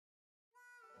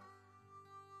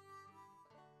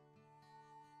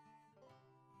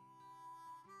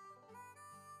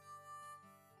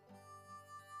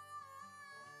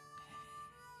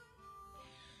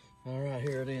All right,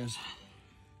 here it is.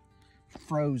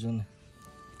 Frozen.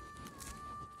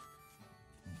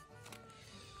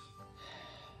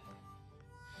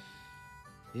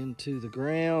 Into the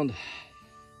ground.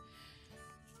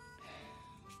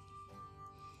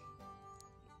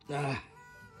 I'm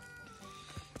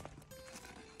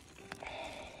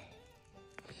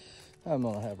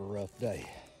gonna have a rough day.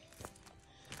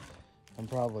 I'm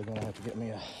probably gonna have to get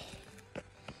me a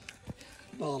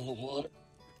bottle of water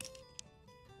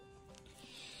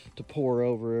to pour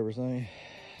over everything.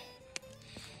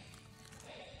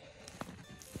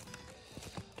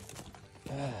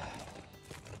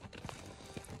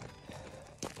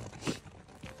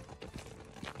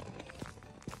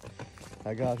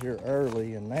 I got here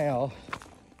early and now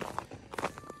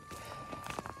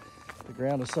the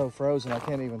ground is so frozen I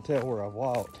can't even tell where I've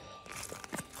walked.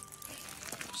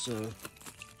 So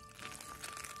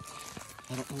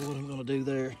I don't know what I'm gonna do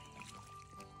there.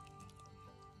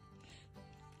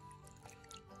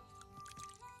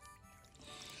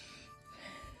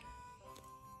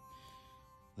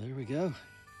 There we go.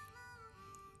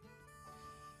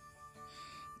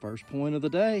 First point of the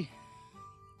day.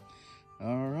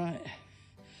 All right.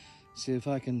 See if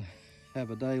I can have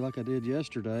a day like I did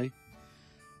yesterday.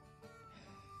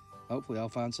 Hopefully I'll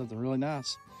find something really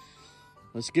nice.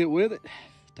 Let's get with it.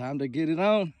 Time to get it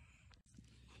on.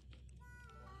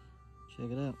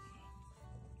 Check it out.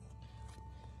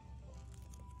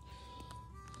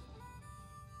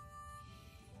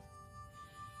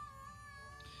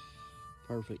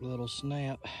 Perfect little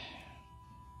snap.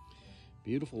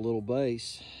 Beautiful little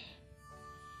base.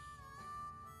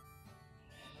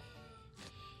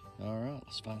 All right,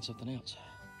 let's find something else.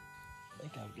 I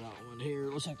think I've got one here.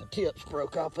 Looks like the tips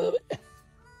broke off of it.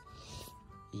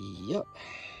 Yep.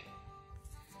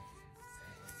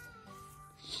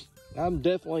 I'm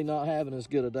definitely not having as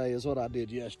good a day as what I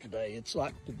did yesterday. It's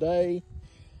like today,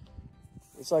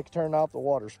 it's like turning off the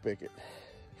water spigot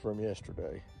from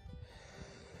yesterday.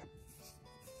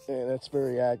 And that's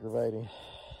very aggravating.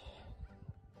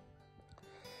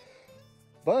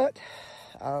 But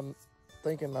I'm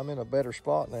thinking I'm in a better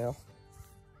spot now.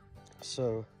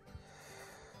 So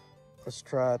let's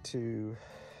try to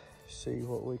see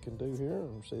what we can do here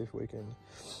and see if we can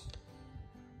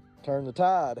turn the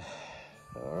tide.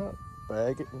 All right,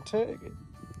 bag it and tag it.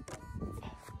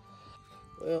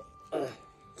 Well,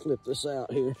 flip this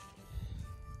out here.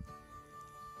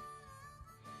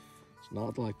 It's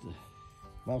not like the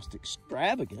most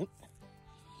extravagant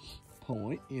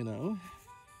point, you know.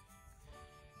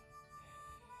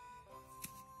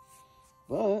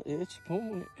 But it's a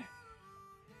point.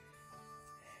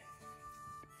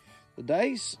 The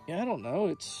day's, I don't know,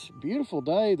 it's a beautiful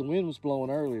day. The wind was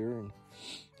blowing earlier and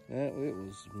it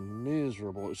was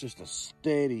miserable. It was just a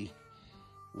steady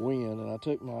wind. And I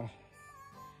took my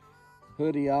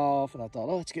hoodie off and I thought,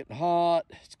 oh, it's getting hot.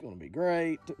 It's gonna be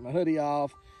great. Took my hoodie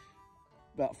off.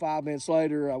 About 5 minutes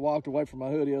later, I walked away from my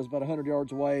hoodie. I was about 100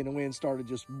 yards away and the wind started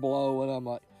just blowing. I'm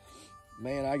like,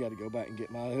 man, I gotta go back and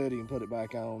get my hoodie and put it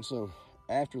back on. So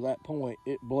after that point,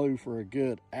 it blew for a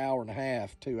good hour and a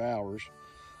half, 2 hours.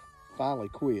 Finally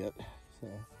quit. So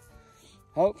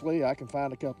hopefully I can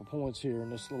find a couple points here in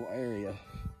this little area.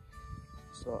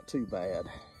 It's not too bad.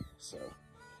 So,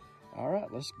 all right,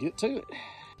 let's get to it.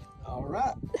 All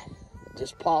right,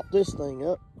 just pop this thing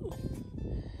up.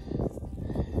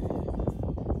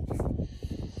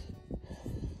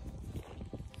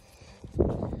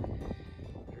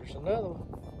 There's another one.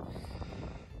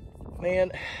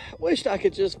 Man, I wished I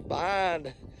could just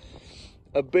find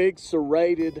a big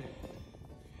serrated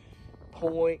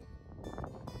point,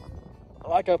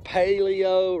 like a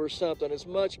paleo or something. As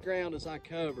much ground as I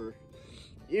cover,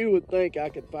 you would think I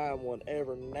could find one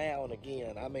every now and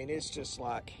again. I mean, it's just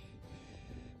like,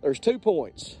 there's 2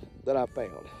 points that I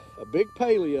found. A big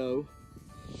paleo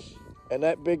and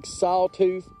that big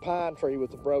sawtooth pine tree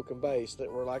with the broken base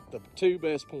that were like the 2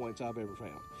 best points I've ever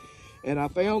found. And I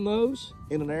found those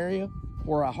in an area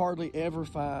where I hardly ever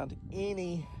find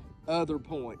any other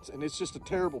points. And it's just a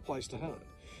terrible place to hunt.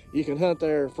 You can hunt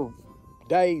there for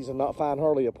days and not find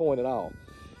hardly a point at all.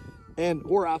 And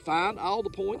where I find all the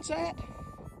points at,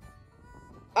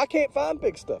 I can't find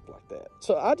big stuff like that.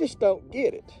 So I just don't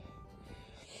get it.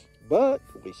 But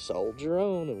we soldier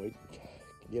on and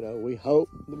we hope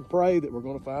and pray that we're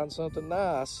going to find something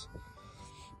nice.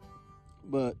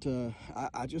 But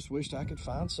I just wished I could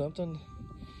find something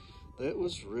that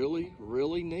was really,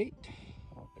 really neat.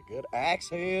 A good axe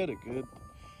head, a good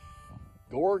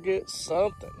gorget,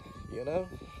 something, you know.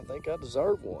 I think I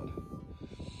deserve one.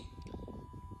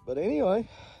 But anyway,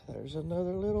 there's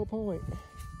another little point.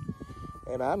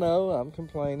 And I know I'm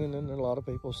complaining, and a lot of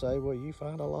people say, well, you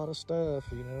find a lot of stuff,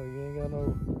 you know, you ain't got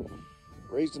no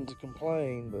reason to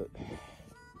complain, but,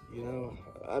 you know,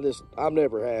 I'm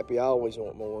never happy. I always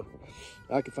want more.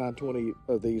 I could find 20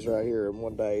 of these right here in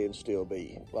one day and still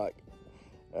be like,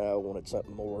 I wanted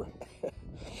something more.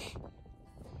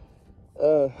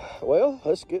 Well,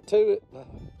 let's get to it.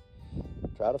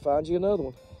 Try to find you another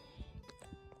one.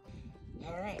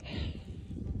 All right,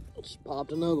 just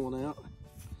popped another one out.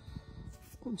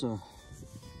 It's a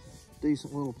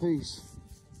decent little piece.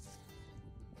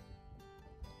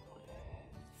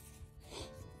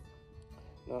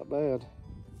 Not bad.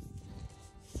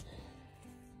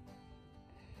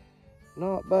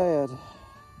 Not bad.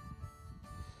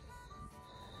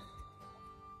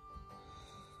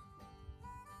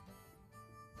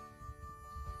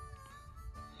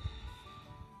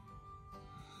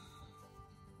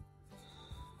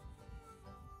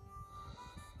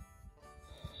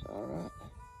 All right.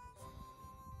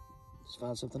 Let's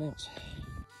find something else.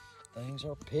 Things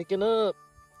are picking up.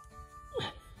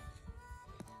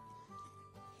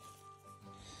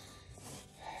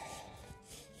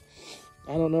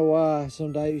 I don't know why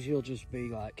some days you'll just be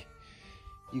like,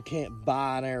 you can't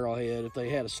buy an arrowhead if they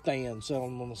had a stand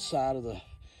selling them on the side of the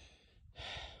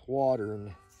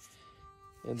water,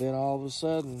 and then all of a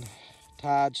sudden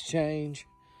tides change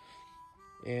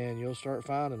and you'll start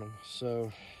finding them.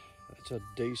 So that's a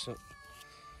decent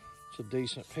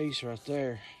piece right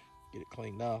there. Get it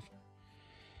cleaned off.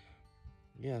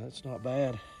 Yeah, that's not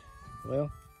bad. Well,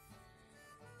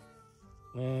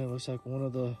 man, it looks like one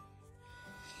of the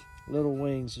little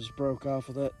wings just broke off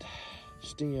of that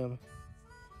stem.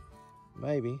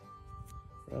 Maybe.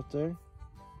 Right there.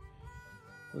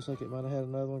 Looks like it might have had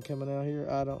another one coming out here.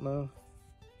 I don't know.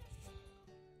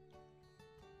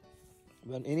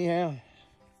 But anyhow,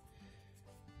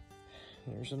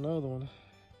 there's another one.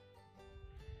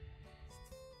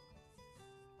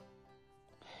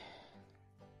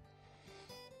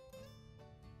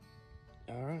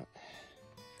 All right.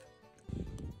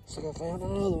 So I found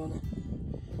another one.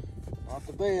 Not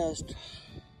the best,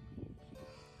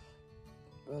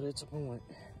 but it's a point.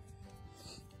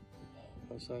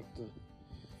 Looks like the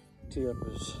tip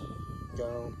is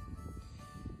gone.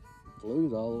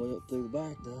 Glued all the way up through the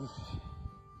back though.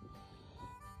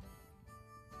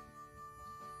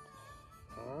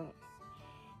 All right,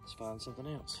 let's find something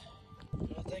else.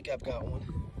 I think I've got one.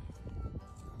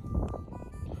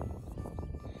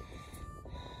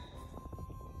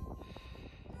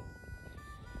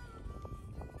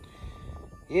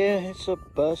 Yeah, it's a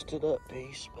busted up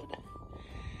piece, but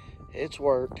it's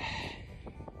worked.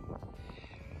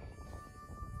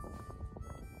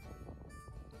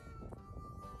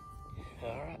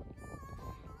 All right,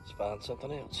 let's find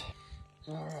something else.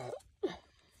 All right.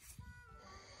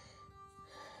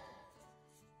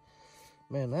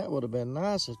 Man, that would have been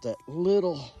nice if that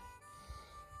little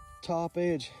top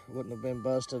edge wouldn't have been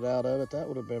busted out of it. That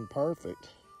would have been perfect.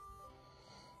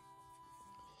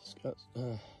 It's got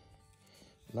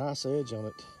nice edge on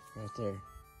it right there.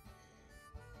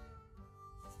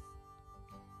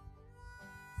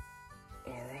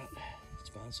 All right, let's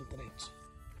find something else.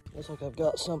 Looks like I've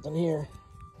got something here.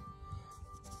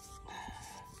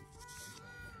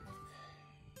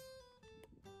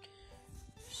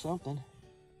 Something.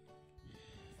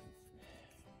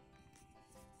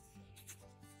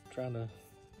 Trying to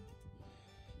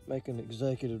make an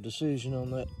executive decision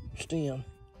on that stem.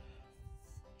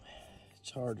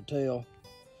 It's hard to tell.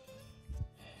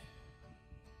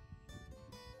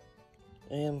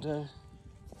 And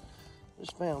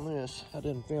just found this. I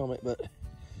didn't film it, but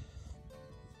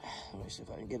let me see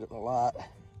if I can get it in the light.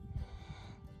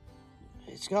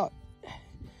 It's got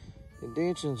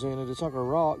indentions in it. It's like a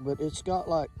rock, but it's got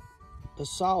like a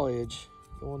saw edge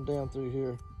going down through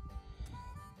here.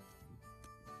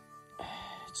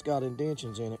 It's got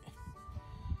indentions in it.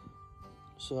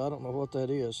 So I don't know what that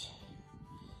is.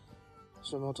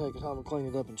 So I'm gonna take it home and clean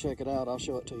it up and check it out. I'll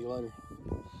show it to you later.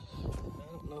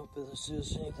 I don't know if this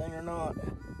is anything or not.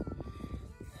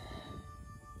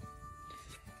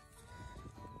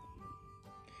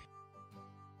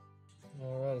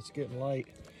 All right, it's getting late.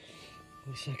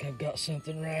 Looks like I've got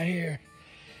something right here.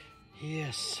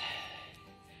 Yes.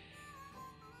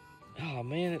 Oh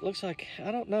man, it looks like,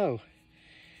 I don't know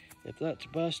if that's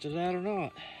busted out or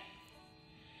not.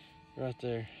 Right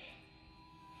there.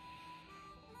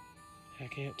 I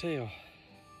can't tell.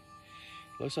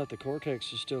 Looks like the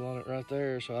cortex is still on it right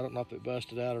there, so I don't know if it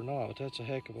busted out or not, but that's a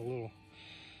heck of a little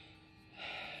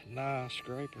nice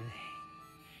scraper.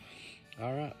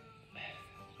 All right,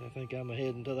 I think I'm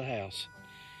heading to the house.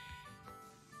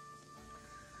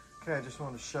 Okay, I just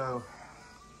wanted to show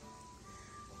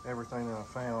everything that I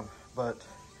found, but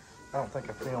I don't think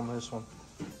I filmed this one.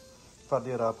 If I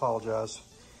did, I apologize.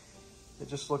 It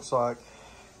just looks like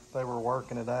they were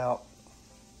working it out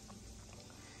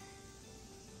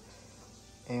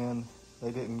and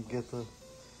they didn't get the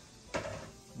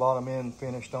bottom end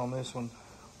finished on this one,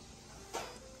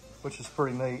 which is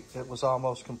pretty neat. It was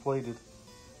almost completed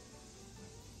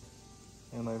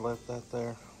and they left that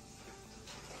there.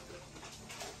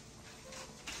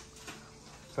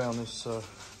 Found this,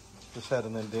 just had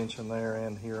an indentation there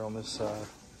and here on this side.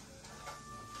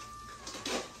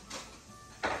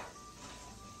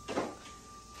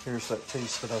 Here's that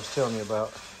piece that I was telling you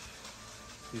about.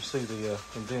 You see the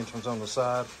indentions on the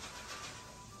side.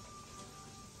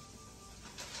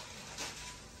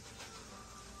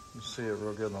 You see it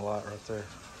real good in the light right there.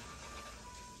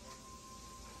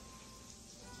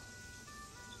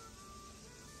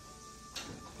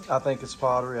 I think it's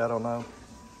pottery, I don't know.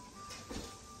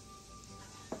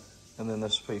 And then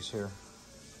this piece here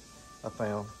I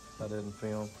found, I didn't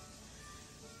film.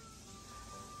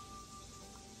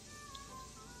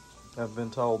 I've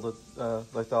been told that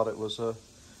they thought it was a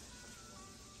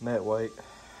net weight.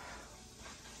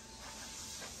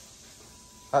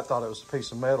 I thought it was a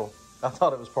piece of metal. I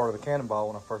thought it was part of the cannonball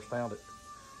when I first found it.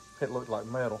 It looked like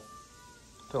metal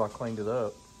until I cleaned it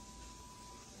up.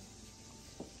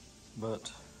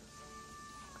 But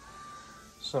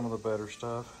some of the better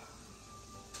stuff.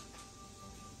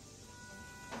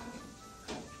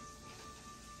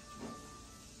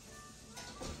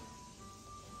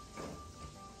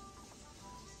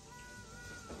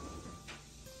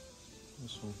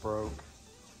 This one broke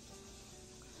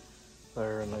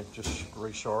there and they've just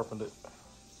resharpened it,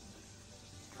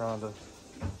 trying to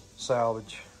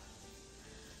salvage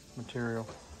material.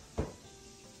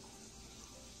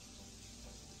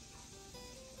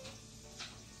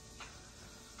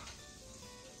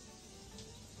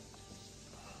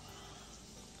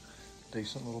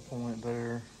 Decent little point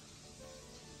there.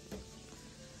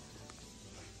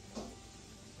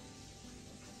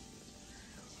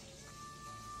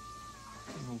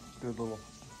 Good little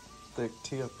thick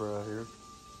tip right here.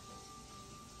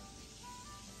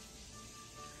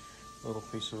 Little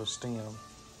piece of a stem.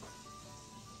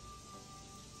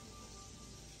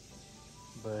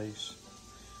 Base.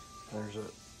 There's a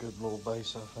good little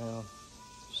base I found.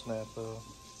 Snap up.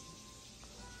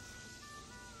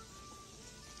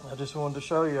 I just wanted to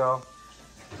show y'all.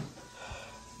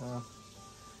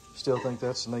 Still think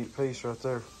that's a neat piece right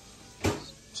there.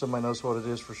 Somebody knows what it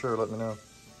is for sure, let me know.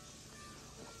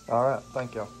 All right,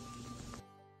 thank y'all.